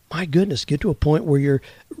 My goodness, get to a point where you're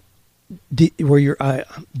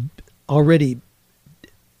already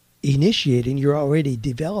initiating, you're already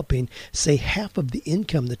developing, say, half of the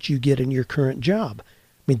income that you get in your current job.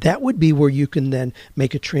 I mean, that would be where you can then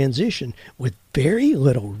make a transition with very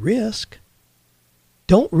little risk.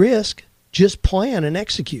 Don't risk, just plan and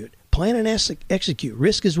execute. Plan and execute.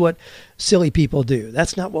 Risk is what silly people do.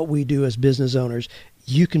 That's not what we do as business owners.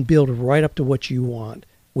 You can build right up to what you want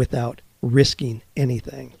without risking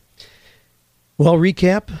anything. Well,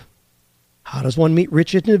 recap. How does one meet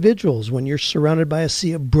rich individuals when you're surrounded by a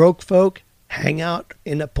sea of broke folk? Hang out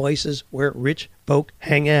in the places where rich folk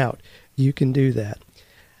hang out. You can do that.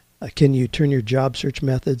 Can you turn your job search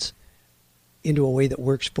methods into a way that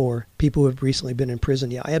works for people who have recently been in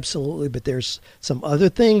prison? Yeah, absolutely. But there's some other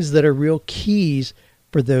things that are real keys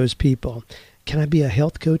for those people. Can I be a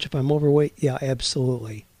health coach if I'm overweight? Yeah,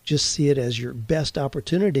 absolutely. Just see it as your best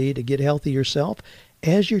opportunity to get healthy yourself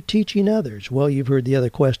as you're teaching others. Well, you've heard the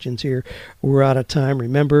other questions here. We're out of time.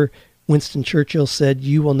 Remember, Winston Churchill said,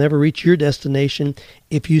 you will never reach your destination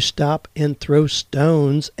if you stop and throw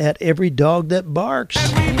stones at every dog that barks.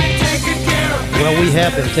 Well, we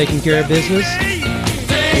have been taking care of business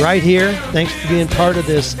right here. Thanks for being part of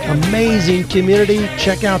this amazing community.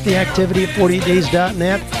 Check out the activity at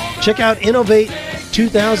 48days.net. Check out Innovate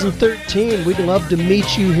 2013. We'd love to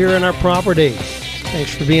meet you here on our property.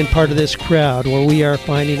 Thanks for being part of this crowd where we are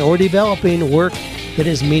finding or developing work that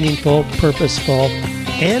is meaningful, purposeful,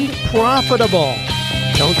 and profitable.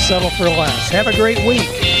 Don't settle for less. Have a great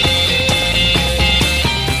week.